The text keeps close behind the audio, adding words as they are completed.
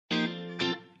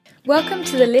Welcome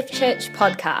to the Lift Church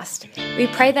podcast. We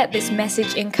pray that this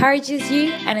message encourages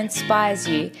you and inspires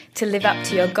you to live up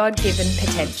to your God-given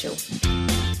potential.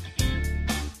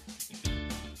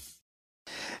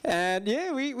 And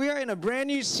yeah, we are in a brand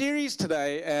new series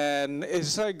today, and it's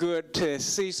so good to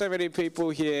see so many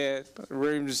people here.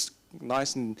 Rooms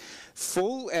nice and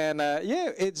full, and I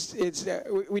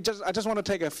just want to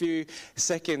take a few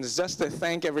seconds just to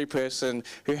thank every person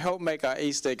who helped make our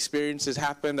Easter experiences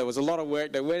happen. There was a lot of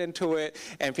work that went into it,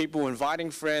 and people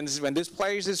inviting friends. When this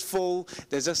place is full,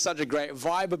 there's just such a great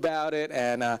vibe about it,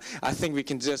 and I think we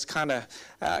can just kind of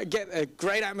get a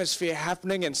great atmosphere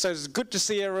happening. And so it's good to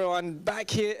see everyone back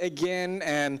here again,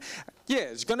 and yeah,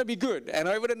 it's going to be good. And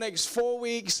over the next 4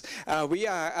 weeks, we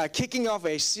are kicking off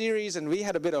a series, and we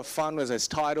had a bit of fun with its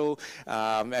title,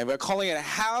 and we're calling it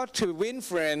How to Win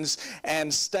Friends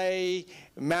and Stay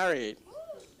Married.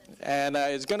 And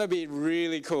it's going to be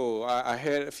really cool. I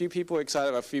heard a few people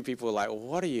excited, a few people like,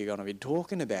 what are you going to be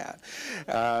talking about?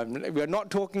 We're not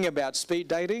talking about speed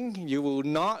dating. You will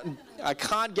not, I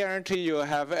can't guarantee you'll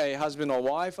have a husband or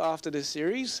wife after this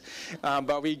series,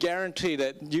 but we guarantee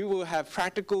that you will have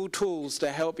practical tools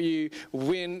to help you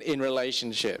win in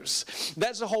relationships.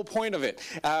 That's the whole point of it.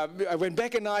 When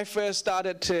Beck and I first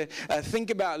started to think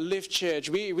about Lift Church,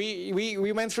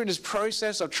 we went through this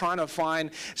process of trying to find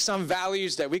some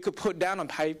values that we could put down on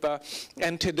paper,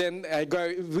 and to then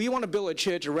go, we want to build a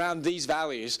church around these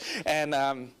values. And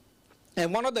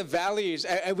one of the values,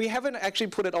 we haven't actually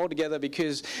put it all together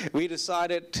because we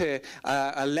decided to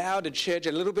allow the church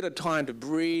a little bit of time to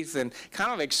breathe and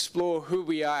kind of explore who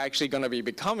we are actually going to be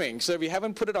becoming. So we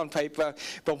haven't put it on paper,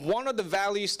 but one of the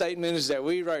value statements that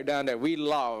we wrote down that we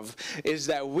love is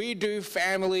that we do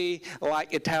family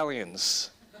like Italians.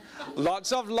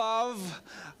 Lots of love,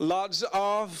 lots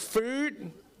of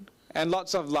food, and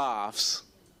lots of laughs.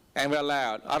 And we're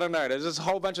loud. I don't know. There's just a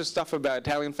whole bunch of stuff about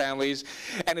Italian families.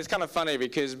 And it's kind of funny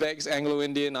because Beck's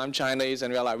Anglo-Indian, I'm Chinese,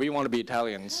 and we're like, we want to be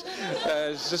Italians.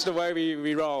 It's just the way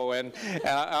we roll. And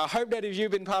I hope that if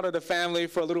you've been part of the family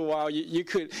for a little while, you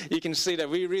can see that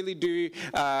we really do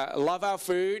love our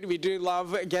food. We do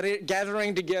love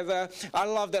gathering together. I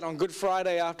love that on Good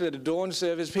Friday after the dawn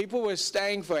service, people were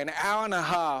staying for an hour and a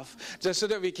half just so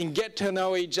that we can get to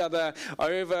know each other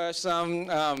over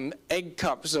some egg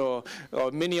cups or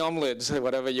mini omelets,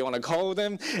 whatever you want to call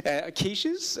them.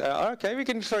 Quiches? Okay, we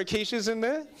can throw quiches in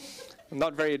there.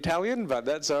 Not very Italian, but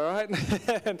that's all right.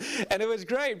 and it was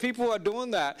great. People are doing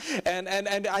that. And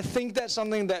I think that's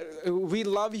something that we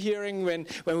love hearing when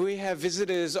we have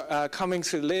visitors coming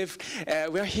to Lift.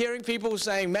 We're hearing people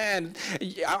saying, man,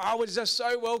 I was just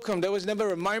so welcome. There was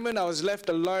never a moment I was left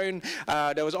alone.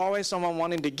 There was always someone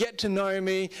wanting to get to know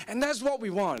me. And that's what we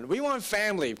want. We want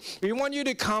family. We want you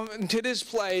to come to this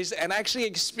place and actually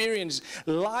experience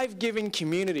life-giving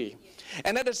community.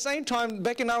 And at the same time,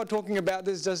 Beck and I were talking about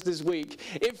this just this week.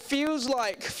 It feels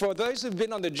like, for those who've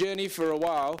been on the journey for a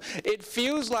while, it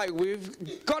feels like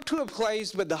we've got to a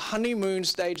place where the honeymoon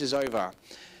stage is over.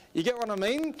 You get what I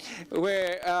mean?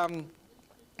 Where,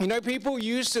 people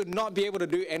used to not be able to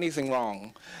do anything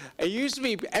wrong. It used to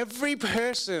be every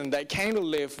person that came to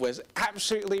Lift was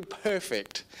absolutely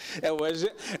perfect. It was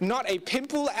not a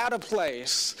pimple out of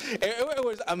place. It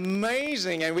was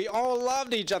amazing, and we all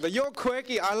loved each other. You're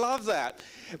quirky, I love that.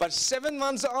 But 7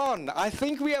 months on, I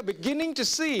think we are beginning to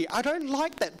see, I don't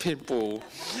like that pimple.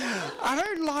 I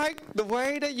don't like the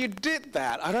way that you did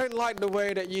that. I don't like the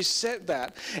way that you said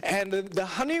that. And the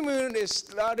honeymoon is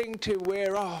starting to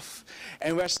wear off,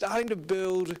 and we're starting to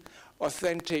build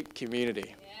authentic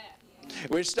community.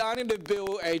 We're starting to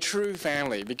build a true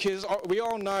family, because we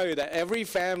all know that every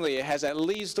family has at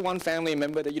least one family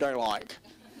member that you don't like.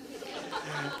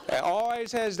 It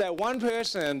always has that one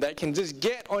person that can just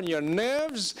get on your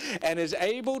nerves and is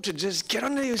able to just get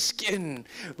under your skin.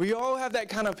 We all have that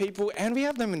kind of people, and we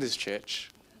have them in this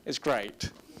church. It's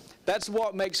great. That's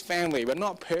what makes family. We're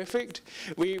not perfect.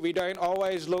 We don't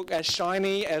always look as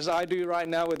shiny as I do right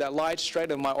now with that light straight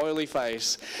in my oily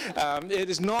face. It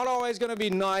is not always going to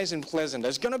be nice and pleasant.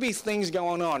 There's going to be things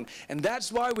going on. And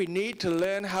that's why we need to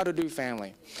learn how to do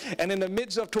family. And in the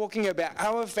midst of talking about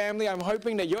our family, I'm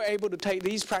hoping that you're able to take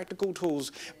these practical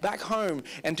tools back home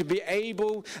and to be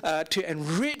able to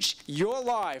enrich your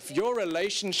life, your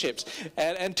relationships.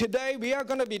 And today we are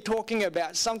going to be talking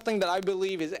about something that I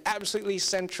believe is absolutely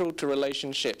central to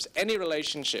relationships, any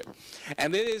relationship,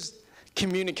 and it is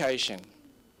communication.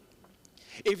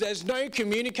 If there's no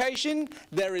communication,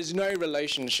 there is no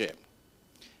relationship.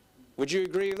 Would you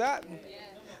agree with that? Yeah.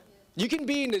 You can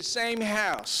be in the same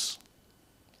house,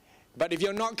 but if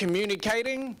you're not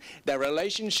communicating, the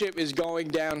relationship is going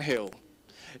downhill.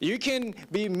 You can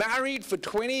be married for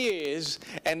 20 years,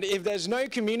 and if there's no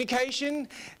communication,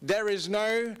 there is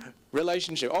no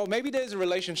relationship. Oh, maybe there's a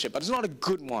relationship, but it's not a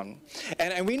good one.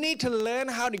 And we need to learn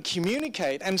how to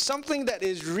communicate. And something that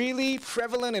is really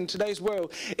prevalent in today's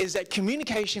world is that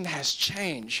communication has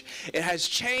changed. It has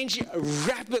changed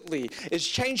rapidly. It's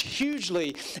changed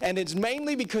hugely. And it's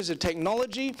mainly because of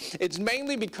technology. It's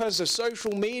mainly because of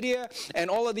social media and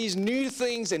all of these new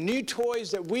things and new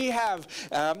toys that we have.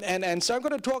 And so I'm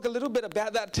going to talk a little bit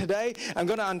about that today. I'm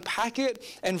going to unpack it.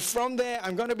 And from there,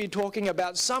 I'm going to be talking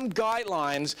about some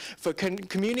guidelines for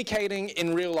communicating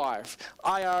in real life,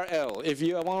 IRL. If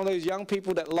you are one of those young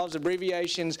people that loves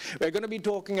abbreviations, we're going to be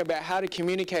talking about how to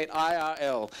communicate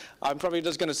IRL. I'm probably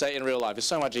just going to say in real life. It's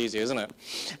so much easier, isn't it?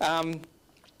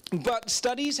 But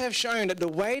studies have shown that the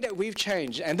way that we've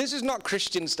changed, and this is not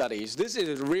Christian studies, this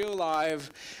is real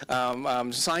live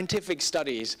scientific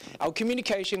studies, our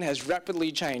communication has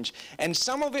rapidly changed, and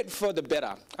some of it for the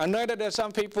better. I know that there's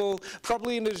some people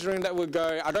probably in this room that would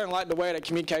go, I don't like the way that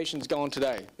communication's going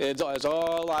today. It's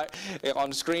all like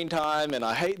on screen time, and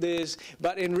I hate this.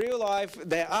 But in real life,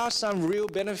 there are some real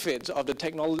benefits of the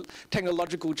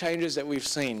technological changes that we've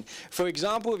seen. For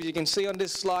example, if you can see on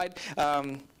this slide,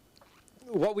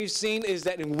 what we've seen is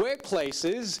that in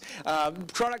workplaces,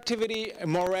 productivity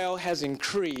and morale has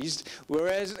increased,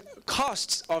 whereas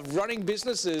costs of running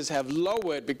businesses have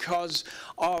lowered because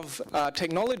of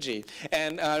technology.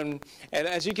 And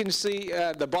as you can see,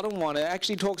 the bottom one, it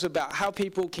actually talks about how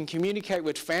people can communicate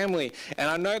with family. And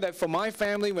I know that for my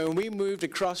family, when we moved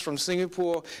across from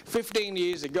Singapore 15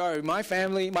 years ago, my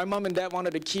mum and dad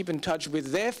wanted to keep in touch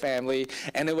with their family,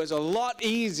 and it was a lot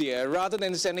easier rather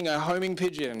than sending a homing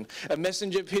pigeon, a messenger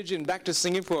pigeon back to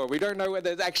Singapore. We don't know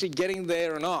whether it's actually getting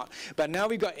there or not. But now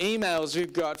we've got emails,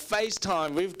 we've got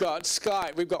FaceTime, we've got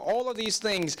Skype, we've got all of these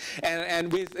things.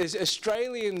 And with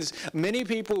Australians, many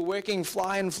people working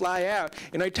fly in, fly out,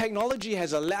 technology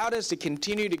has allowed us to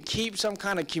continue to keep some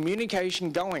kind of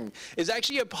communication going. It's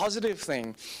actually a positive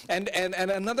thing. And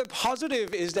another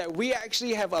positive is that we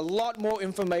actually have a lot more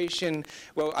information.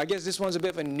 Well, I guess this one's a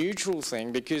bit of a neutral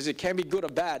thing because it can be good or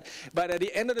bad. But at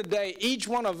the end of the day, each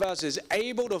one of us is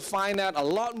able to find out a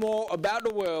lot more about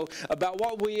the world, about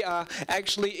what we are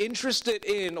actually interested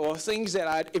in or things that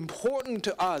are important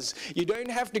to us. You don't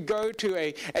have to go to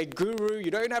a guru, you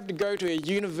don't have to go to a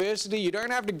university, you don't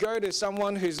have to go to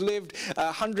someone who's lived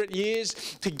 100 years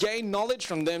to gain knowledge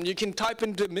from them. You can type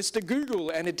into Mr.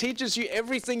 Google and it teaches you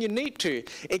everything you need to.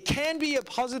 It can be a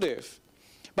positive.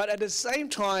 But at the same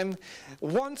time,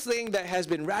 one thing that has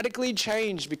been radically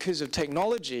changed because of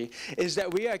technology is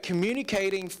that we are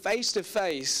communicating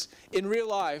face-to-face in real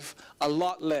life a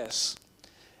lot less.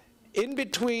 In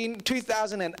between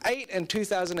 2008 and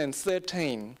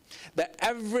 2013, the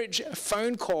average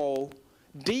phone call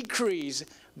decreased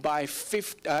by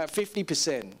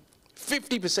 50%.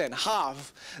 50%,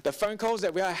 half. The phone calls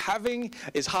that we are having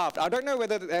is halved. I don't know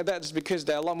whether that's because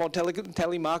there are a lot more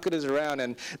telemarketers around,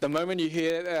 and the moment you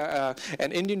hear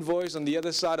an Indian voice on the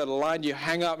other side of the line, you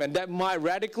hang up, and that might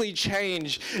radically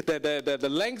change the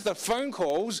length of phone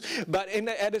calls, but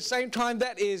at the same time,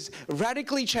 that is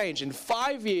radically changed. In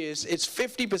 5 years, it's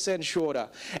 50% shorter.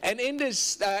 And in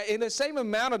the same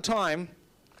amount of time,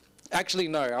 actually,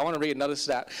 no, I want to read another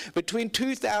stat. Between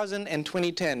 2000 and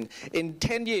 2010, in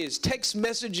 10 years, text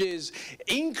messages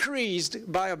increased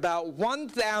by about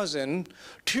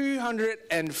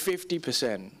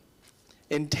 1,250%.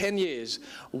 In 10 years,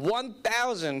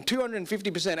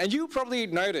 1,250%. And you probably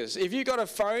notice, if you've got a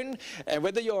phone, and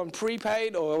whether you're on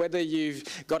prepaid or whether you've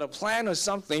got a plan or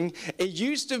something, it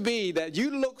used to be that you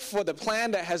look for the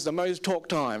plan that has the most talk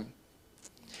time.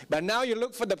 But now you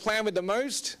look for the plan with the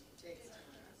most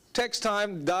text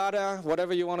time, data,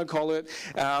 whatever you want to call it.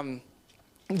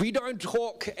 We don't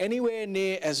talk anywhere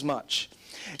near as much.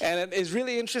 And it is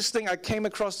really interesting. I came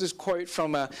across this quote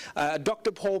from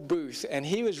Dr. Paul Booth, and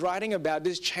he was writing about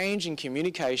this change in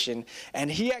communication, and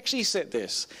he actually said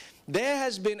this: there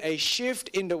has been a shift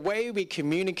in the way we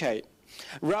communicate.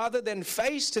 Rather than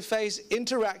face-to-face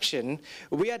interaction,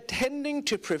 we are tending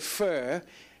to prefer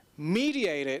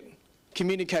mediated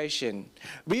communication.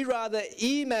 We rather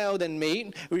email than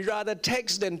meet. We rather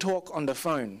text than talk on the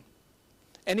phone.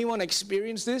 Anyone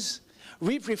experience this?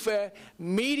 We prefer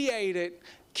mediated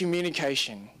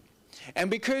communication. And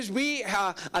because we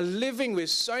are living with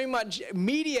so much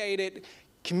mediated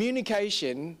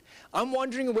communication, I'm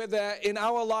wondering whether in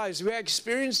our lives we're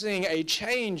experiencing a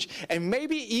change and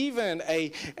maybe even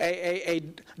a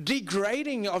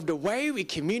degrading of the way we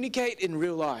communicate in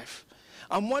real life.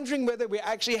 I'm wondering whether we're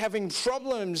actually having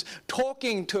problems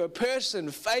talking to a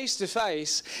person face to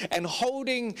face and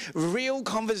holding real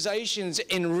conversations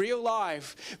in real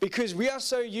life, because we are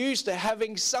so used to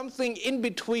having something in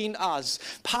between us,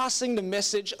 passing the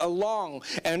message along,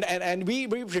 and we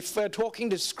prefer talking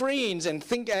to screens and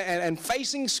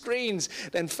facing screens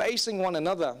than facing one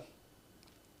another.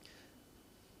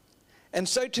 And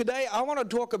so today I want to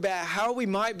talk about how we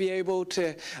might be able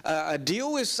to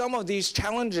deal with some of these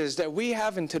challenges that we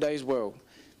have in today's world.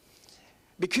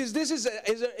 Because this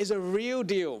is a real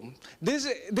deal.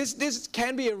 This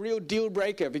can be a real deal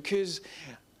breaker, because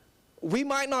we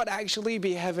might not actually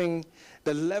be having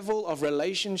the level of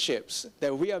relationships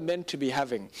that we are meant to be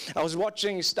having. I was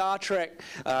watching Star Trek,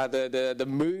 the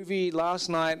movie last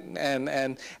night,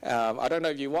 and I don't know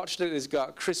if you watched it. It's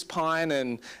got Chris Pine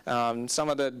and some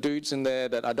of the dudes in there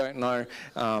that I don't know.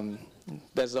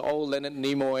 There's the old Leonard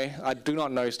Nimoy. I do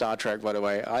not know Star Trek, by the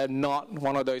way. I am not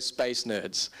one of those space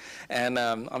nerds. And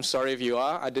I'm sorry if you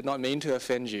are. I did not mean to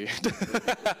offend you.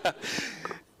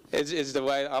 It's the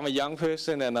way, I'm a young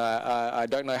person and I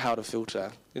don't know how to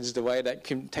filter. It's the way that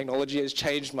technology has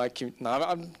changed my... No,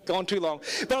 I'm gone too long.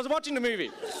 But I was watching the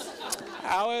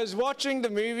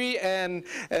movie. And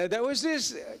there was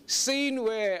this scene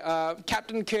where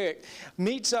Captain Kirk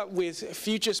meets up with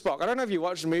future Spock. I don't know if you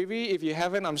watched the movie. If you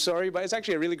haven't, I'm sorry, but it's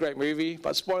actually a really great movie,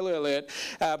 but spoiler alert.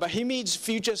 But he meets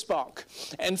future Spock,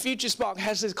 and future Spock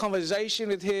has this conversation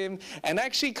with him and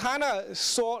actually kind of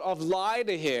sort of lie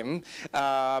to him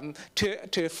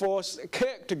to force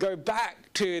Kirk to go back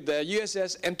to the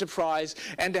USS Enterprise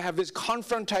and to have this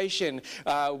confrontation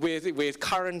with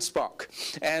current Spock.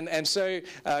 And so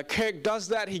Kirk does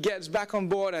that. He gets back on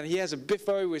board and he has a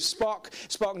biffo with Spock.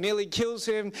 Spock nearly kills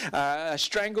him,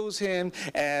 strangles him,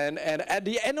 and at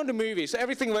the end of the movie, so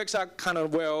everything works out kind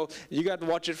of well. You got to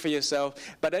watch it for yourself.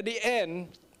 But at the end,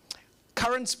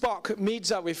 current Spock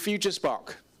meets up with future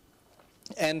Spock.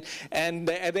 And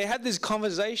they had this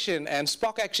conversation, and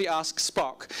Spock actually asks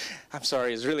Spock, I'm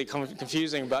sorry, it's really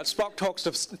confusing, but Spock talks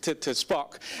to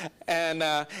Spock,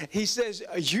 and he says,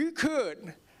 you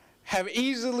could have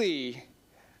easily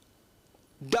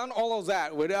done all of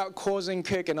that without causing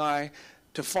Kirk and I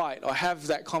to fight or have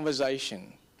that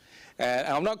conversation. And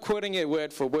I'm not quoting it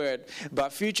word for word,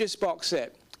 but future Spock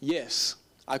said, yes,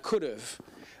 I could have,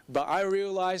 but I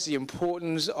realized the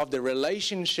importance of the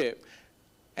relationship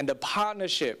and the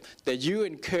partnership that you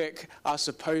and Kirk are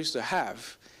supposed to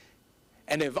have.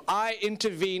 And if I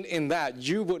intervene in that,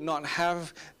 you would not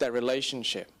have that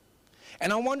relationship.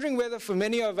 And I'm wondering whether for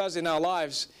many of us in our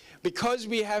lives, because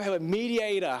we have a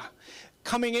mediator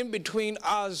coming in between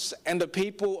us and the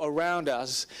people around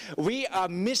us, we are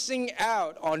missing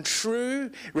out on true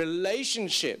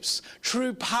relationships,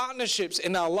 true partnerships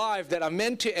in our life that are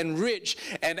meant to enrich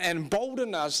and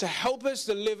embolden us, to help us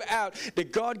to live out the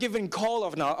God-given call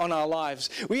on our lives.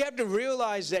 We have to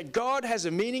realize that God has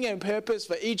a meaning and purpose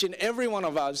for each and every one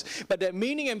of us, but that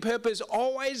meaning and purpose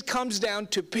always comes down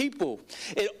to people.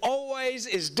 It always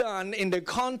is done in the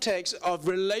context of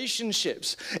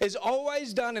relationships. It's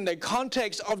always done in the context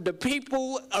of the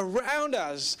people around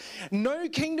us. No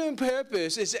kingdom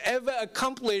purpose is ever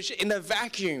accomplished in a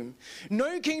vacuum.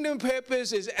 No kingdom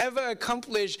purpose is ever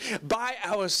accomplished by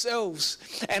ourselves.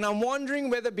 And I'm wondering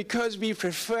whether because we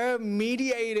prefer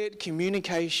mediated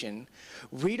communication,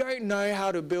 we don't know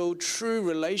how to build true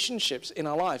relationships in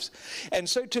our lives. And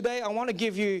so today I want to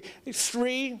give you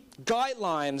 3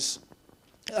 guidelines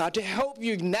to help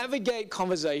you navigate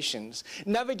conversations,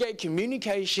 navigate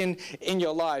communication in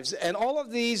your lives. And all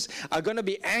of these are going to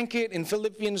be anchored in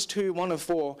Philippians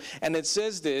 2:1-4. And it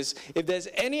says this: if there's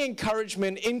any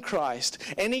encouragement in Christ,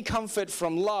 any comfort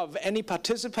from love, any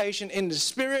participation in the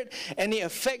Spirit, any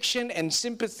affection and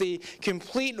sympathy,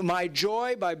 complete my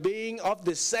joy by being of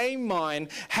the same mind,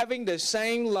 having the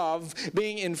same love,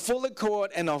 being in full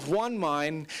accord and of one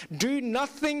mind. Do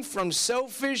nothing from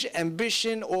selfish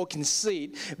ambition or conceit,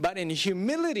 but in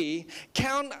humility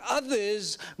count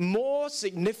others more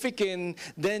significant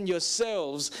than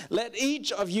yourselves. Let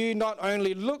each of you not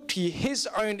only look to his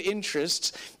own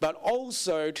interests, but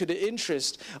also to the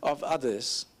interest of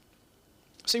others.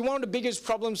 See, one of the biggest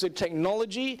problems with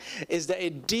technology is that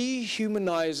it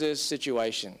dehumanizes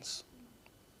situations.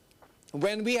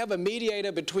 When we have a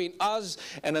mediator between us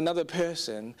and another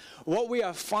person, what we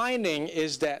are finding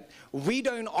is that we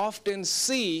don't often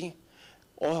see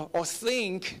or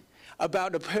think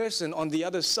about the person on the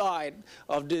other side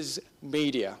of this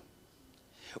media.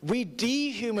 We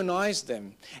dehumanize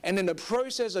them. And in the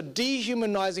process of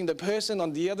dehumanizing the person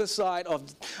on the other side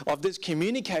of this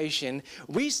communication,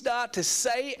 we start to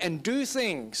say and do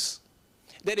things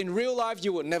that in real life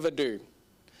you would never do.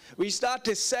 We start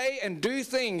to say and do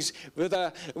things with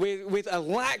a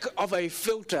lack of a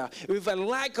filter, with a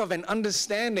lack of an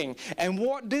understanding. And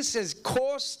what this has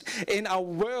caused in our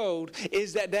world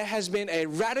is that there has been a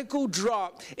radical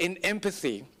drop in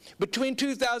empathy. Between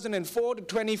 2004 to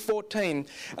 2014,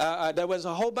 there was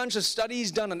a whole bunch of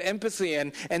studies done on empathy,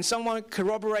 and someone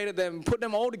corroborated them, put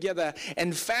them all together,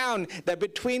 and found that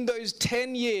between those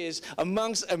 10 years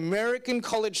amongst American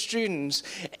college students,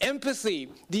 empathy,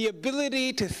 the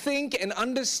ability to think and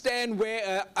understand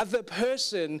where other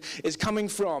person is coming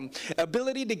from,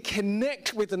 ability to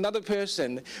connect with another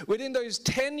person, within those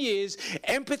 10 years,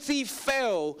 empathy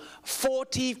fell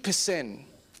 40%.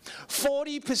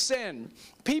 40%.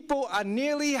 People are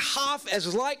nearly half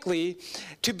as likely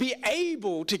to be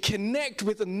able to connect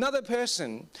with another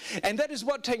person. And that is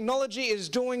what technology is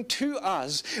doing to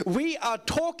us. We are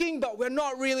talking, but we're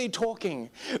not really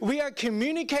talking. We are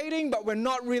communicating, but we're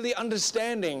not really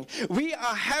understanding. We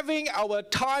are having our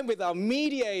time with our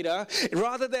mediator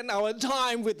rather than our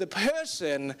time with the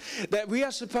person that we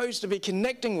are supposed to be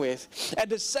connecting with. At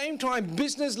the same time,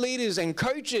 business leaders and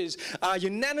coaches are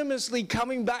unanimously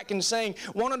coming back and saying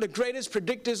one of the greatest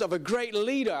predictors of a great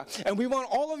leader, and we want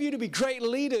all of you to be great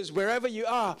leaders wherever you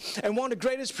are, and one of the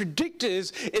greatest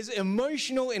predictors is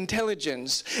emotional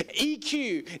intelligence,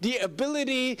 EQ, the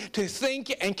ability to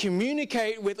think and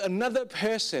communicate with another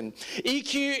person.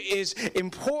 EQ is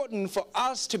important for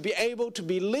us to be able to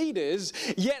be leaders,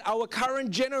 yet our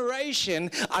current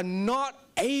generation are not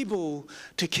able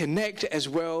to connect as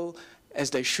well as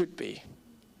they should be.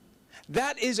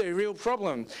 That is a real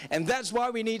problem, and that's why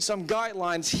we need some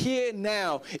guidelines here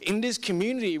now in this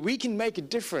community. We can make a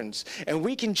difference, and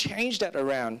we can change that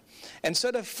around. And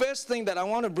so the first thing that I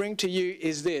want to bring to you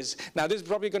is this. Now, this is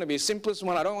probably going to be the simplest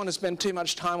one. I don't want to spend too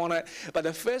much time on it, but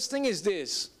the first thing is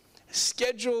this: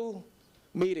 schedule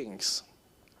meetings.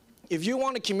 If you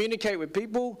want to communicate with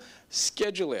people,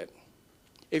 schedule it.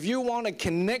 If you want to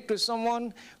connect with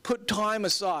someone, put time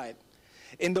aside.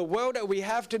 In the world that we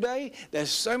have today,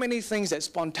 there's so many things that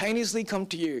spontaneously come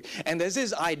to you. And there's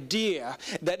this idea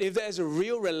that if there's a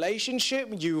real relationship,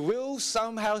 you will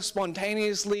somehow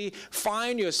spontaneously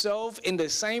find yourself in the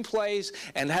same place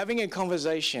and having a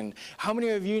conversation. How many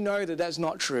of you know that that's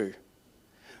not true?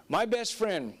 My best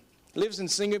friend lives in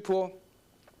Singapore.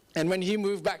 And when he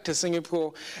moved back to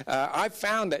Singapore, I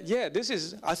found that,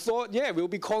 I thought, we'll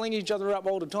be calling each other up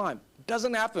all the time.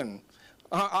 Doesn't happen.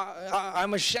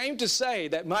 I'm ashamed to say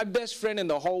that my best friend in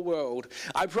the whole world,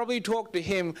 I probably talk to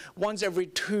him once every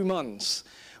 2 months.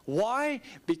 Why?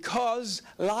 Because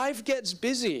life gets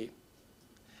busy.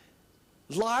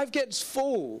 Life gets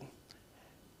full.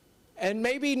 And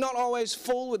maybe not always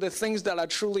full with the things that are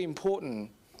truly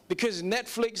important. Because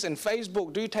Netflix and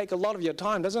Facebook do take a lot of your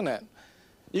time, doesn't it?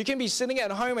 You can be sitting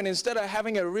at home, and instead of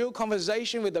having a real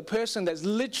conversation with the person that's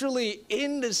literally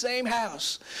in the same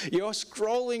house, you're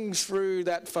scrolling through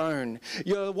that phone.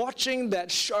 You're watching that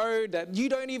show that you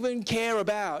don't even care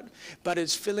about, but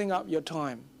it's filling up your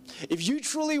time. If you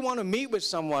truly want to meet with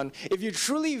someone, if you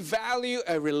truly value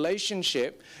a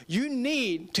relationship, you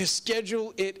need to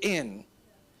schedule it in.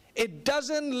 It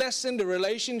doesn't lessen the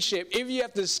relationship if you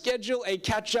have to schedule a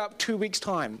catch-up 2 weeks'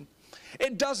 time.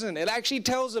 It doesn't. It actually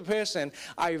tells the person,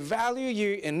 I value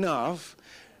you enough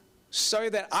so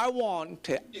that I want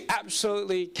to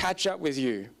absolutely catch up with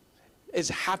you. It's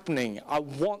happening. I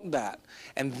want that.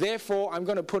 And therefore, I'm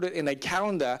going to put it in a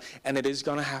calendar, and it is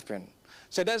going to happen.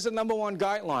 So that's the number one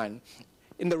guideline.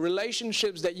 In the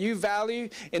relationships that you value,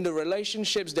 in the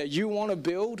relationships that you want to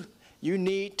build, you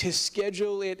need to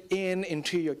schedule it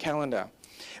into your calendar.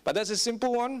 But that's a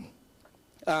simple one.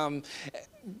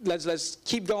 Let's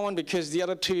keep going, because the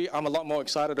other two I'm a lot more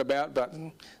excited about. But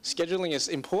scheduling is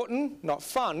important, not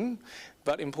fun,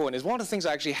 but important. It's one of the things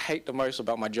I actually hate the most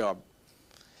about my job.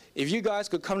 If you guys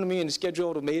could come to me and schedule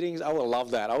all the meetings, I would love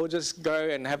that. I would just go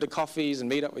and have the coffees and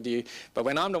meet up with you. But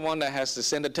when I'm the one that has to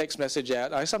send a text message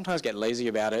out, I sometimes get lazy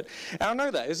about it. And I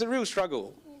know that. It's a real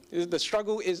struggle. The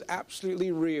struggle is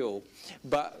absolutely real.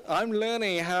 But I'm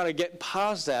learning how to get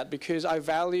past that, because I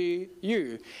value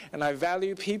you. And I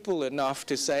value people enough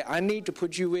to say, I need to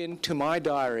put you into my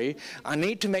diary. I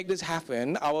need to make this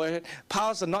happen. Our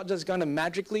paths are not just going to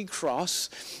magically cross.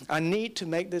 I need to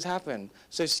make this happen.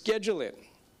 So schedule it.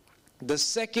 The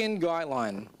second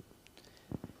guideline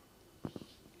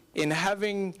in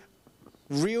having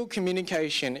real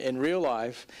communication in real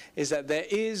life is that there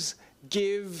is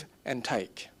give and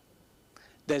take.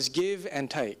 There's give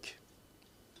and take.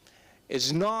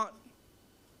 It's not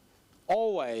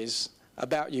always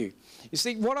about you. You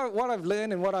see, what I've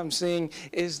learned and what I'm seeing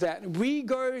is that we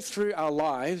go through our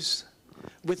lives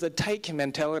with a take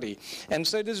mentality. And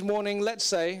so this morning, let's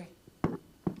say,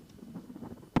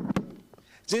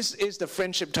 this is the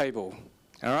friendship table.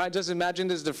 All right, just imagine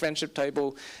this is the friendship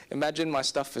table. Imagine my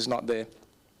stuff is not there.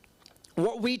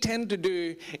 What we tend to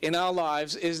do in our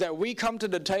lives is that we come to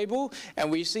the table and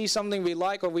we see something we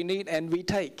like or we need and we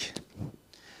take.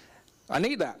 I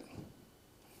need that.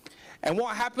 And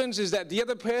what happens is that the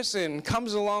other person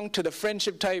comes along to the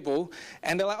friendship table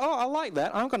and they're like, oh, I like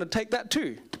that. I'm going to take that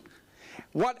too.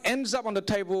 What ends up on the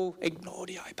table, ignore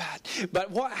the iPad. But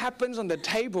what happens on the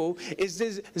table is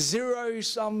this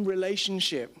zero-sum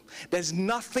relationship. There's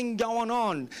nothing going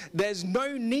on. There's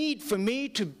no need for me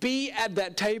to be at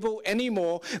that table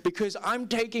anymore because I'm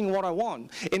taking what I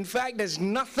want. In fact, there's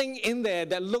nothing in there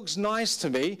that looks nice to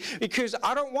me because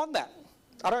I don't want that.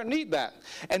 I don't need that.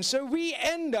 And so we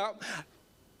end up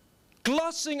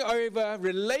glossing over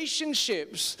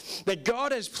relationships that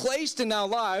God has placed in our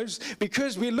lives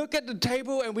because we look at the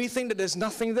table and we think that there's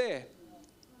nothing there.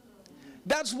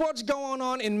 That's what's going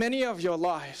on in many of your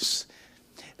lives.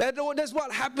 That's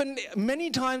what happened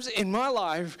many times in my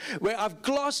life where I've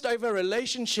glossed over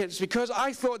relationships because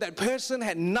I thought that person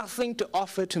had nothing to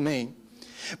offer to me.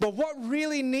 But what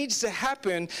really needs to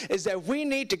happen is that we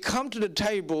need to come to the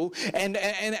table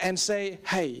and say,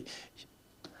 hey,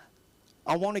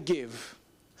 I want to give.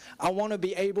 I want to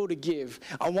be able to give.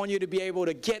 I want you to be able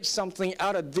to get something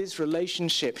out of this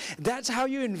relationship. That's how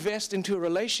you invest into a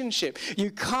relationship.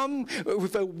 You come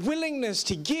with a willingness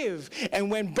to give. And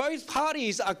when both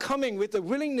parties are coming with a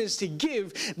willingness to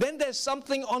give, then there's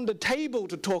something on the table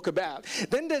to talk about.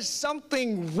 Then there's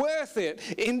something worth it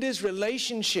in this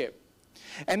relationship.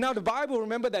 And now the Bible,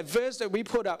 remember that verse that we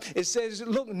put up, it says,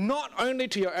 look not only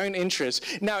to your own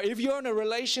interests. Now, if you're in a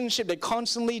relationship that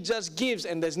constantly just gives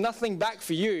and there's nothing back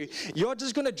for you, you're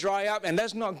just going to dry up and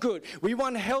that's not good. We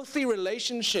want healthy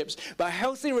relationships, but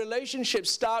healthy relationships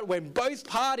start when both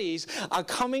parties are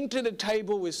coming to the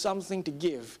table with something to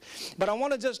give. But I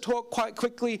want to just talk quite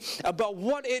quickly about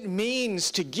what it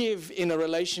means to give in a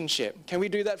relationship. Can we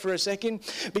do that for a second?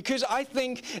 Because I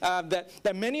think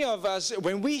that many of us,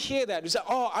 when we hear that, we say,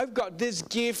 oh, I've got this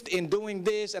gift in doing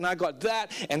this and I got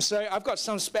that, and so I've got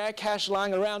some spare cash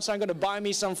lying around, so I'm going to buy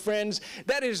me some friends.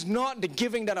 That is not the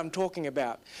giving that I'm talking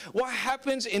about. What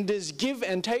happens in this give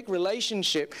and take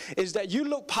relationship is that you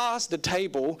look past the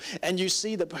table and you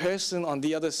see the person on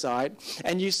the other side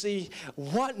and you see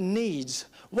what needs,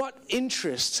 what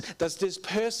interests does this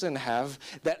person have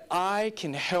that I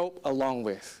can help along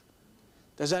with.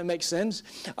 Does that make sense?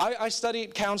 I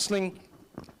studied counseling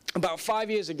about 5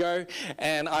 years ago,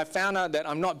 and I found out that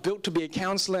I'm not built to be a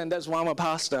counselor, and that's why I'm a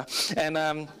pastor. And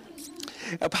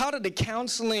a part of the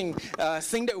counseling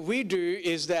thing that we do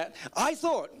is that I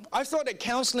thought that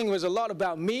counseling was a lot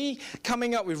about me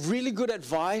coming up with really good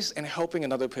advice and helping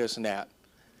another person out.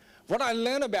 What I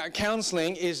learned about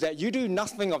counseling is that you do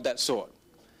nothing of that sort.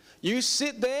 You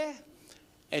sit there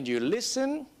and you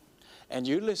listen and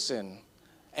you listen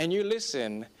and you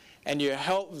listen and you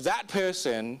help that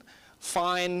person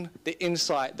find the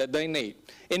insight that they need.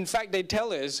 In fact, they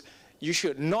tell us you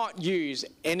should not use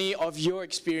any of your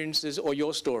experiences or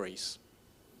your stories.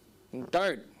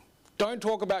 Don't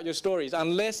talk about your stories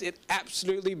unless it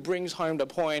absolutely brings home the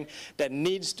point that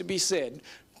needs to be said.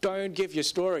 Don't give your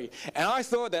story. And I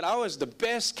thought that I was the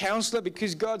best counselor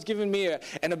because God's given me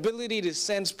an ability to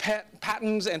sense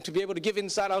patterns and to be able to give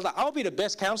insight. I was like, I'll be the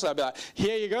best counselor. I'll be like,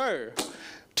 here you go.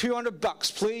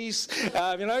 $200, please.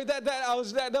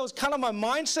 That was kind of my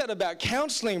mindset about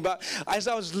counseling. But as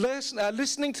I was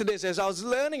listening to this, as I was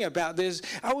learning about this,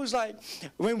 I was like,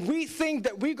 when we think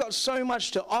that we've got so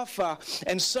much to offer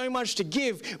and so much to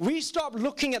give, we stop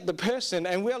looking at the person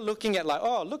and we're looking at like,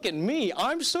 oh, look at me.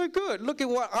 I'm so good. Look at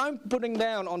what I'm putting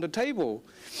down on the table.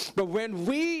 But when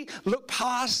we look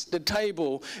past the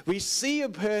table, we see a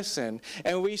person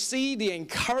and we see the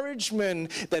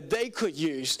encouragement that they could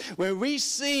use. When we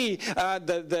see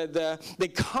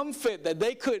the comfort that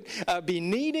they could be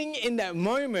needing in that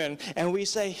moment, and we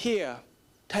say, here,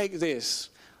 take this.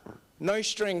 No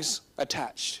strings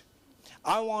attached.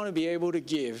 I want to be able to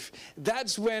give.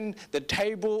 That's when the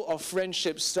table of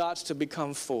friendship starts to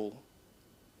become full.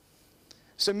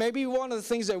 So maybe one of the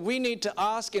things that we need to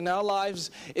ask in our lives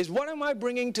is, what am I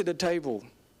bringing to the table?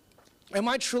 Am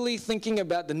I truly thinking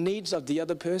about the needs of the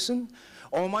other person?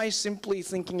 Or am I simply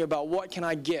thinking about what can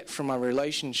I get from my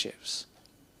relationships?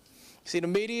 See, the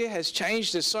media has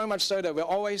changed us so much so that we're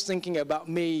always thinking about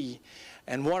me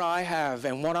and what I have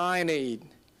and what I need.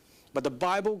 But the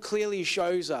Bible clearly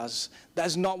shows us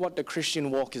That's not what the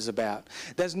Christian walk is about.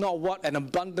 That's not what an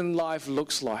abundant life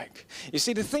looks like. You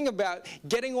see, the thing about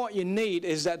getting what you need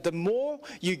is that the more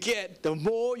you get, the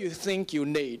more you think you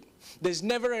need. There's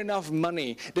never enough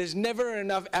money. There's never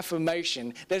enough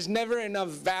affirmation. There's never enough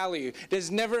value.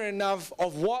 There's never enough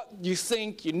of what you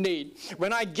think you need.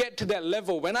 When I get to that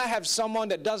level, when I have someone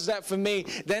that does that for me,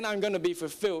 then I'm going to be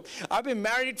fulfilled. I've been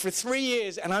married for 3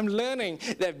 years and I'm learning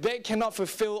that Beck cannot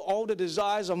fulfill all the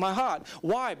desires of my heart.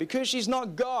 Why? Because she's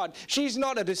not God. She's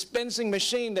not a dispensing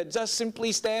machine that just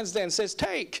simply stands there and says,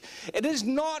 take. It is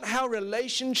not how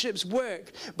relationships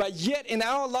work. But yet in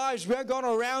our lives, we're going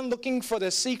around looking for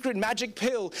the secret magic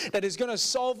pill that is going to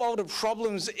solve all the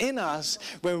problems in us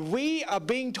when we are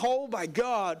being told by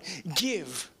God,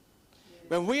 give.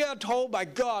 When we are told by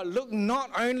God, look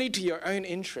not only to your own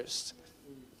interest.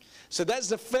 So that's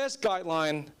the first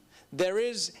guideline. There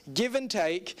is give and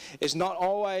take. It's not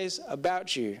always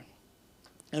about you.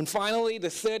 And finally, the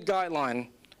third guideline,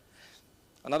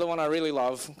 another one I really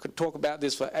love. Could talk about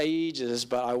this for ages,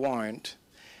 but I won't.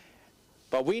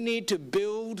 But we need to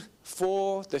build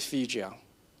for the future.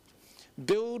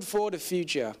 Build for the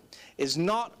future is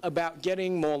not about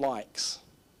getting more likes.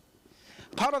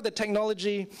 Part of the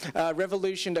technology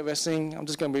revolution that we're seeing, I'm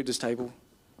just going to move this table.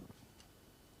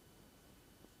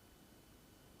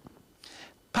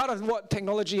 Part of what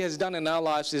technology has done in our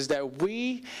lives is that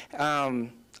we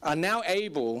are now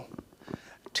able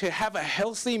to have a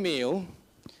healthy meal,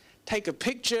 take a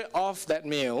picture of that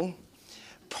meal,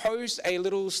 post a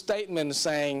little statement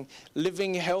saying,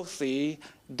 living healthy,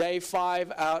 day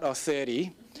 5 out of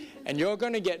 30, and you're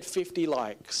going to get 50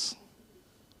 likes.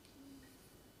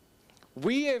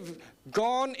 We have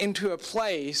gone into a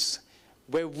place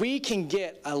where we can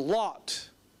get a lot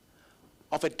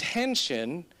of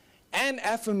attention and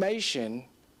affirmation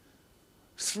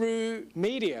through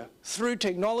media, through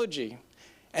technology.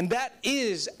 And that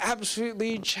is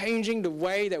absolutely changing the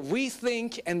way that we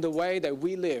think and the way that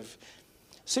we live.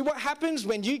 See what happens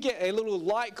when you get a little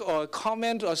like or a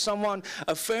comment or someone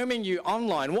affirming you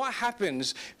online? What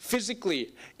happens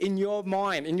physically in your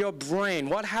mind, in your brain?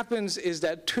 What happens is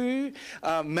that two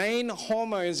main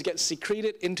hormones get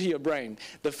secreted into your brain.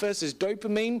 The first is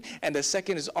dopamine and the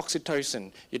second is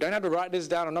oxytocin. You don't have to write this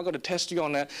down. I'm not going to test you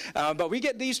on that. But we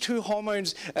get these two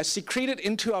hormones secreted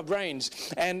into our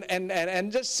brains.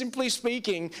 And just simply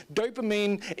speaking,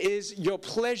 dopamine is your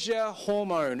pleasure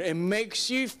hormone. It makes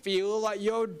you feel like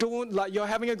you're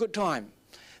having a good time.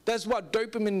 That's what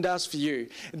dopamine does for you.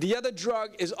 The other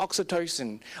drug is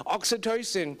oxytocin.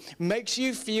 Oxytocin makes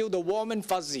you feel the warm and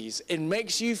fuzzies. It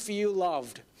makes you feel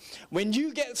loved. When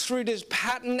you get through this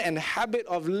pattern and habit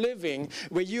of living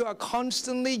where you are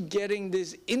constantly getting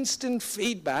this instant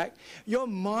feedback, your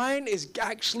mind is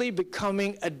actually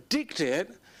becoming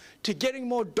addicted to getting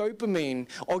more dopamine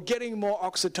or getting more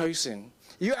oxytocin.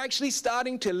 You're actually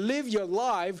starting to live your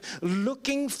life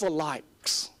looking for likes.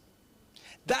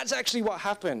 That's actually what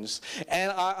happens.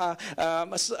 And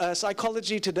a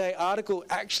Psychology Today article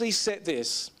actually said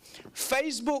this.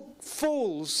 Facebook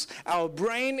fools our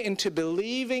brain into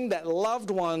believing that loved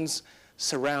ones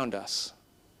surround us.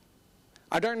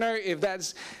 I don't know if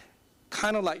that's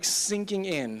kind of like sinking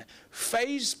in.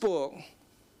 Facebook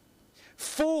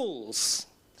fools.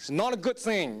 It's not a good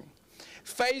thing.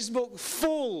 Facebook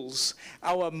fools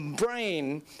our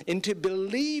brain into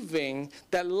believing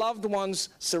that loved ones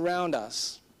surround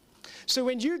us. So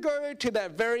when you go to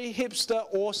that very hipster,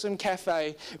 awesome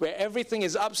cafe where everything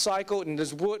is upcycled and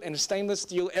there's wood and stainless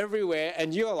steel everywhere,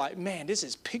 and you're like, man, this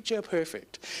is picture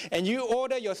perfect. And you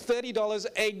order your $30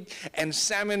 egg and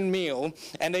salmon meal,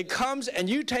 and it comes and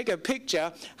you take a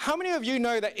picture. How many of you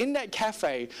know that in that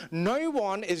cafe, no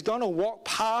one is going to walk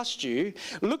past you,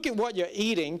 look at what you're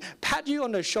eating, pat you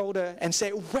on the shoulder and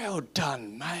say, well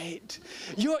done, mate.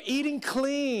 You're eating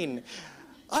clean.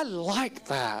 I like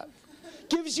that.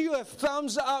 Gives you a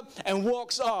thumbs up and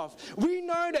walks off. We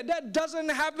know that that doesn't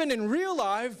happen in real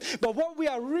life, but what we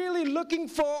are really looking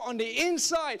for on the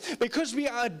inside, because we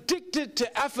are addicted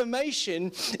to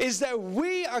affirmation, is that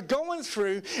we are going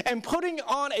through and putting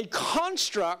on a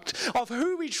construct of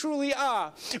who we truly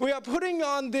are. We are putting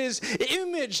on this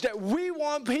image that we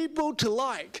want people to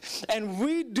like, and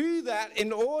we do that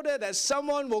in order that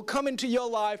someone will come into your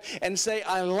life and say,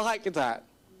 I like that.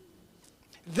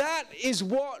 That is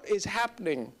what is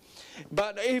happening.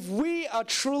 But if we are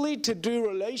truly to do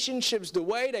relationships the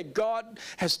way that God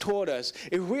has taught us,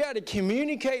 if we are to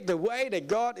communicate the way that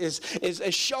God is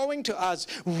showing to us,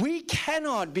 we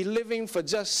cannot be living for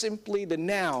just simply the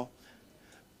now.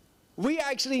 We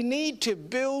actually need to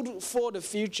build for the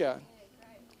future.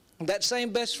 That same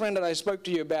best friend that I spoke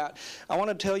to you about, I want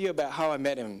to tell you about how I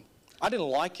met him. I didn't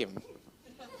like him.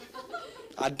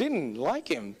 I didn't like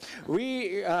him.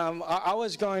 I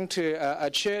was going to a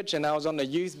church and I was on the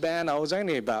youth band. I was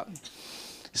only about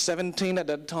 17 at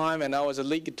that time, and I was a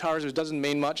lead guitarist, which doesn't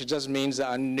mean much. It just means that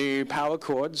I knew power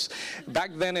chords.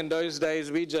 Back then, in those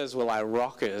days, we just were like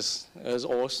rockers. It was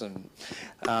awesome.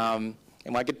 And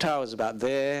my guitar was about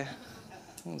there.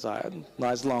 It was like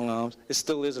nice long arms. It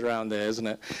still is around there, isn't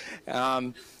it?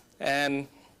 And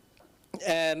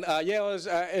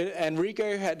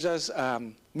Rico had just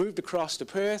moved across to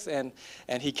Perth, and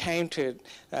he came to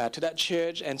that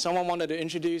church, and someone wanted to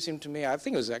introduce him to me. I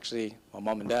think it was actually my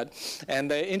mom and dad, and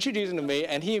they introduced him to me,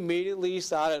 and he immediately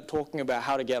started talking about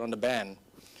how to get on the band.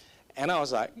 And I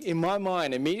was like, in my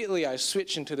mind, immediately I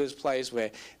switched into this place where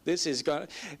this is going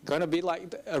to be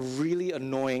like a really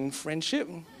annoying friendship.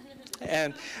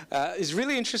 And it's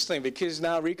really interesting because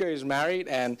now Rico is married,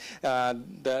 and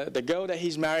the girl that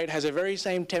he's married has a very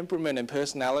same temperament and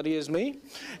personality as me.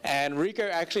 And Rico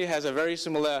actually has a very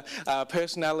similar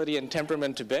personality and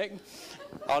temperament to Beck.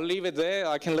 I'll leave it there.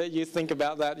 I can let you think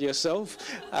about that yourself.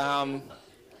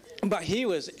 But he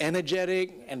was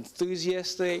energetic,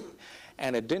 enthusiastic,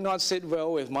 and it did not sit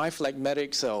well with my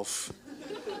phlegmatic self.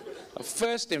 A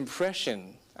first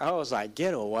impression, I was like,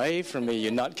 get away from me,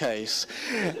 you nutcase.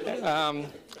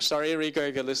 Sorry, Rico,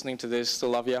 if you're listening to this, still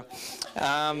love you.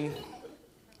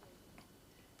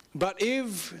 But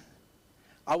if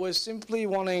I was simply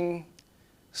wanting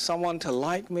someone to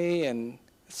like me and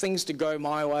things to go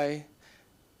my way,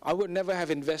 I would never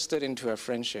have invested into a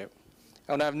friendship.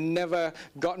 And I've never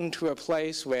gotten to a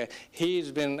place where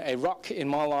he's been a rock in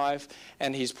my life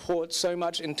and he's poured so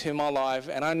much into my life.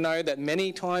 And I know that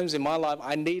many times in my life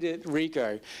I needed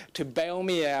Rico to bail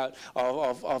me out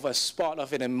of a spot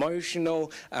of an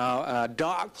emotional,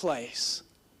 dark place.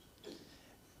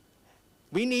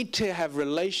 We need to have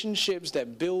relationships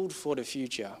that build for the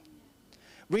future.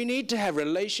 We need to have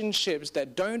relationships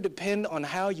that don't depend on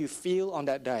how you feel on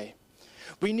that day.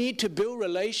 We need to build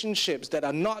relationships that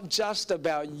are not just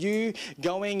about you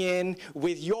going in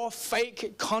with your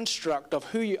fake construct of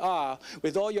who you are,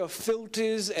 with all your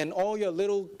filters and all your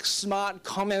little smart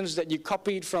comments that you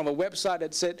copied from a website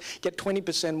that said, get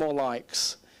 20% more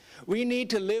likes. We need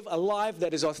to live a life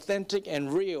that is authentic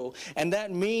and real, and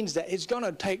that means that it's going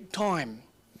to take time,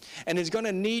 and it's going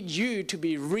to need you to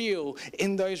be real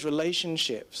in those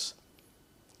relationships.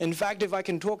 In fact, if I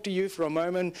can talk to you for a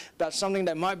moment about something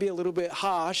that might be a little bit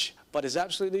harsh, but is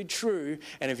absolutely true,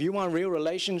 and if you want real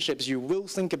relationships, you will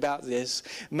think about this.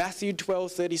 Matthew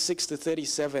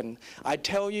 12:36-37. I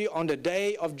tell you, on the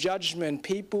day of judgment,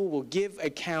 people will give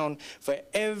account for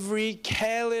every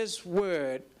careless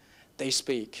word they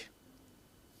speak.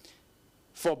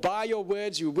 For by your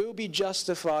words you will be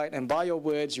justified, and by your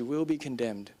words you will be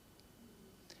condemned.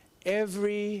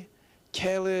 Every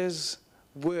careless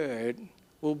word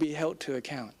will be held to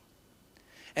account.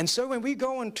 And so when we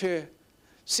go into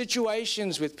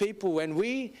situations with people, when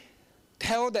we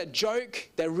tell that joke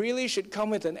that really should come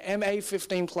with an MA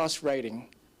 15 plus rating,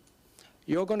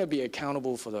 you're going to be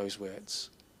accountable for those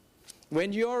words.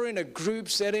 When you're in a group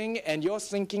setting and you're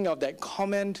thinking of that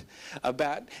comment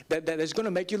about that is going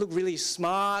to make you look really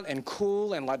smart and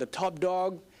cool and like the top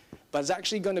dog, but it's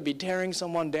actually going to be tearing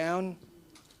someone down,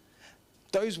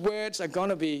 those words are going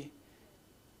to be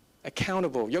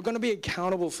accountable. You're going to be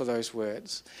accountable for those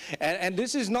words. And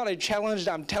this is not a challenge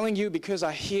that I'm telling you because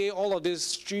I hear all of this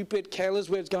stupid,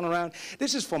 careless words going around.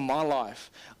 This is for my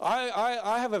life.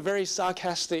 I have a very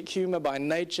sarcastic humor by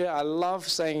nature. I love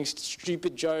saying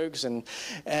stupid jokes, and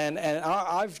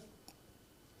I've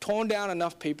torn down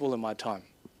enough people in my time.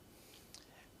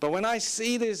 But when I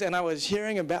see this and I was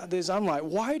hearing about this, I'm like,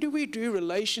 why do we do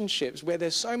relationships where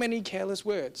there's so many careless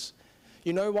words?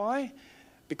 You know why?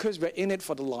 Because we're in it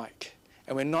for the like,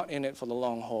 and we're not in it for the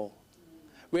long haul.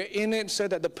 We're in it so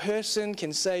that the person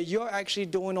can say, you're actually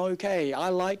doing okay, I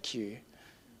like you.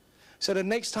 So the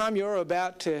next time you're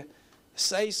about to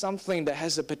say something that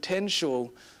has the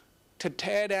potential to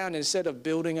tear down instead of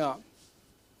building up,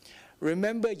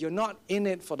 remember you're not in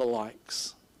it for the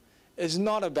likes. It's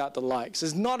not about the likes.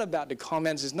 It's not about the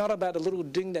comments. It's not about the little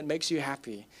ding that makes you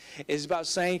happy. It's about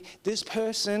saying, this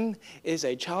person is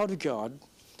a child of God.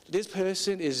 This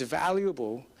person is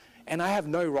valuable, and I have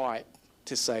no right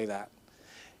to say that.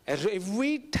 And if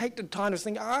we take the time to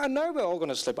think, I know we're all going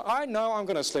to slip up. I know I'm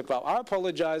going to slip up. I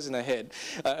apologize ahead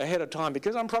of time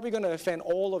because I'm probably going to offend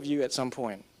all of you at some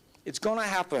point. It's going to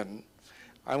happen.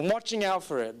 I'm watching out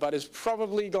for it, but it's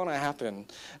probably going to happen.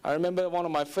 I remember one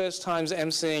of my first times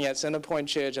emceeing at Centrepoint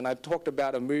Church, and I talked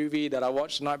about a movie that I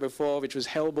watched the night before, which was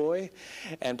Hellboy.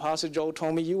 And Pastor Joel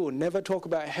told me, you will never talk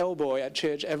about Hellboy at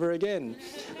church ever again.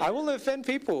 I will offend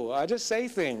people. I just say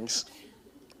things.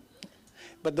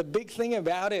 But the big thing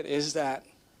about it is that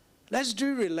let's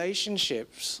do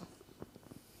relationships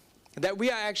that we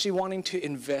are actually wanting to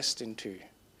invest into.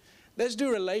 Let's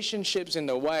do relationships in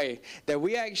the way that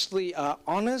we actually are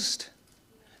honest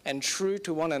and true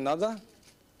to one another,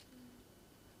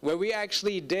 where we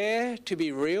actually dare to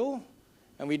be real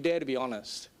and we dare to be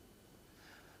honest.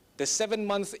 The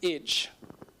 7-month itch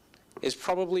is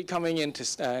probably coming into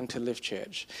Lift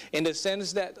Church, in the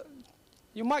sense that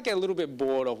you might get a little bit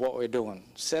bored of what we're doing,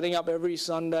 setting up every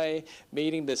Sunday,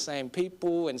 meeting the same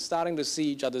people, and starting to see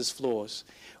each other's flaws.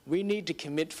 We need to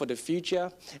commit for the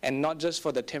future and not just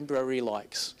for the temporary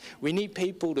likes. We need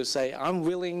people to say, I'm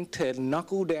willing to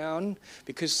knuckle down,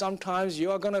 because sometimes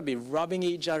you're going to be rubbing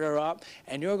each other up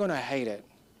and you're going to hate it.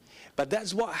 But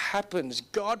that's what happens.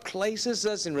 God places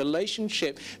us in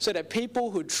relationship so that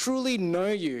people who truly know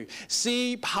you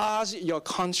see past your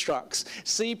constructs,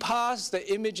 see past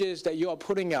the images that you are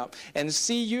putting up, and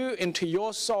see you into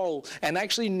your soul, and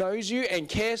actually knows you and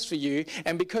cares for you.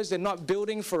 And because they're not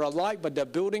building for a like, but they're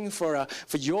building for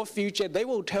your future, they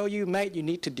will tell you, mate, you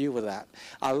need to deal with that.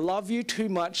 I love you too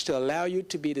much to allow you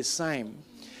to be the same.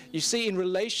 You see, in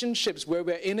relationships where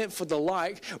we're in it for the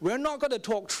like, we're not going to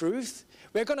talk truth.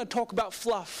 We're going to talk about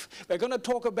fluff. We're going to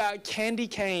talk about candy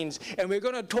canes. And we're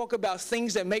going to talk about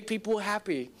things that make people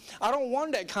happy. I don't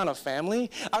want that kind of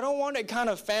family. I don't want that kind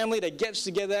of family that gets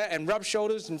together and rubs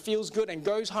shoulders and feels good and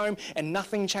goes home and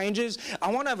nothing changes.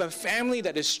 I want to have a family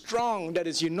that is strong, that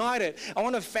is united. I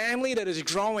want a family that is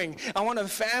growing. I want a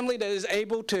family that is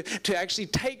able to actually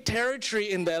take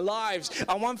territory in their lives.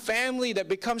 I want family that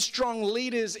becomes strong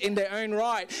leaders in their own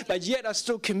right, but yet are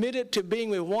still committed to being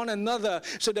with one another,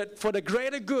 so that for the greater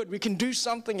good, we can do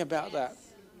something about that.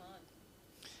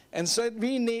 And so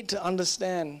we need to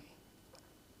understand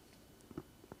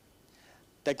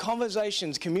that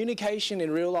conversations, communication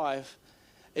in real life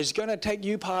is going to take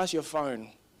you past your phone.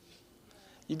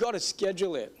 You've got to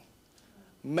schedule it.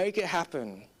 Make it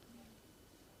happen.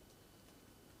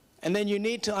 And then you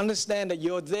need to understand that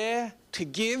you're there to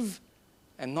give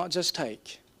and not just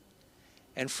take.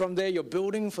 And from there, you're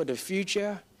building for the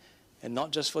future and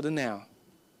not just for the now.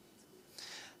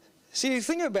 See, the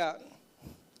thing about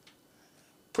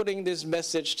putting this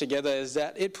message together is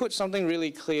that it put something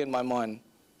really clear in my mind.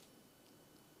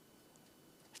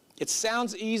 It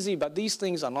sounds easy, but these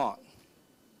things are not.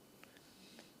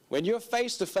 When you're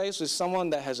face to face with someone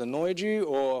that has annoyed you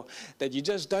or that you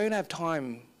just don't have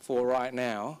time for right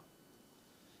now,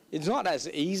 it's not as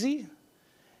easy.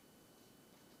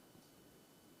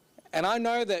 And I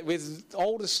know that with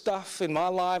all the stuff in my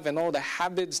life and all the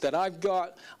habits that I've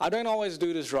got, I don't always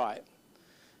do this right.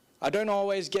 I don't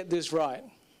always get this right.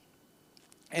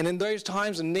 And in those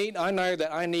times of need, I know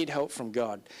that I need help from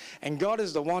God. And God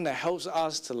is the one that helps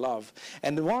us to love.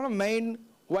 And one of the main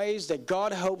ways that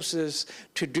God helps us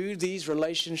to do these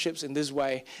relationships in this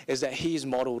way is that He's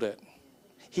modeled it.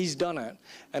 He's done it.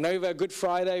 And over Good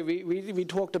Friday, we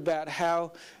talked about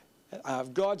how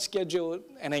God scheduled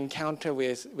an encounter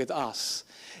with us.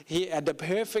 At the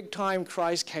perfect time,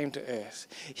 Christ came to earth.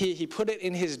 He put it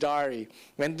in His diary.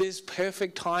 When this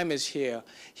perfect time is here,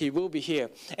 He will be here.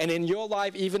 And in your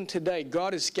life, even today,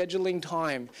 God is scheduling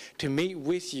time to meet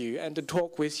with you and to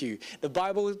talk with you. The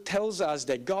Bible tells us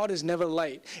that God is never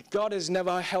late. God is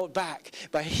never held back.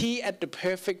 But He, at the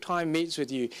perfect time, meets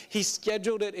with you. He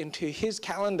scheduled it into His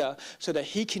calendar so that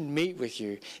He can meet with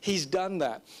you. He's done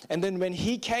that. And then when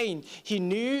He came, He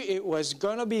knew it was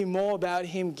going to be more about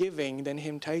Him giving than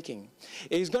Him taking.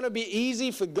 It's going to be easy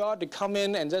for God to come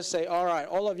in and just say, all right,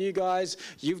 all of you guys,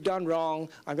 you've done wrong.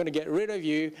 I'm going to get rid of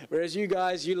you. Whereas you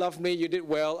guys, you loved me, you did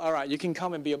well. All right, you can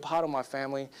come and be a part of my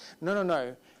family.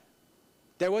 No.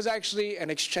 There was actually an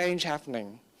exchange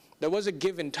happening. There was a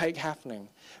give and take happening.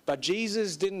 But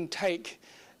Jesus didn't take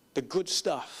the good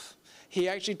stuff. He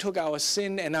actually took our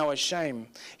sin and our shame.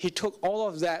 He took all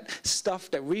of that stuff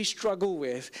that we struggle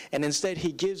with, and instead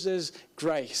He gives us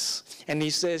grace. And He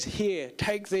says, here,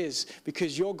 take this,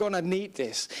 because you're going to need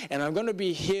this. And I'm going to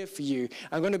be here for you.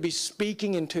 I'm going to be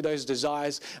speaking into those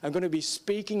desires. I'm going to be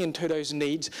speaking into those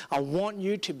needs. I want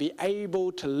you to be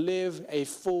able to live a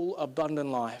full, abundant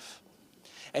life.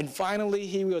 And finally,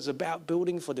 He was about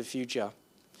building for the future.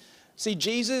 See,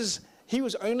 Jesus, He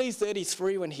was only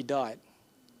 33 when He died.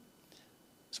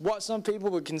 It's what some people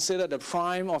would consider the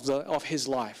prime of His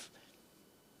life.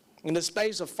 In the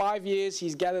space of 5 years,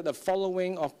 He's gathered a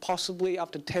following of possibly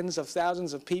up to tens of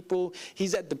thousands of people.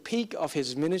 He's at the peak of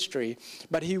His ministry,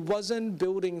 but He wasn't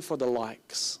building for the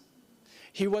likes.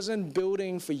 He wasn't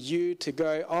building for you to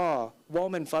go, oh,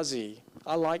 warm and fuzzy.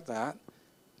 I like that.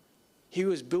 He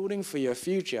was building for your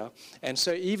future. And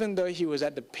so even though he was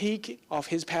at the peak of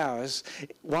his powers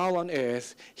while on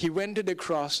earth, he went to the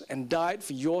cross and died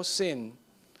for your sin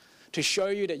to show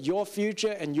you that your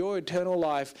future and your eternal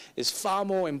life is far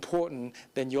more important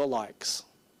than your likes.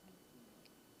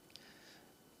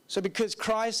 So because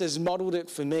Christ has modeled it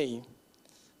for me,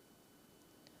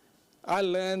 I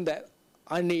learned that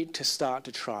I need to start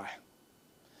to try.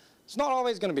 It's not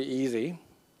always going to be easy,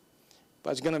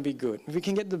 but it's going to be good. If we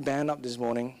can get the band up this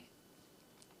morning.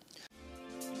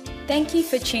 Thank you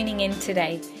for tuning in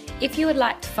today. If you would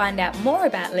like to find out more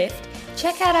about Lift,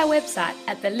 check out our website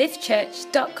at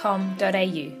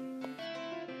theliftchurch.com.au.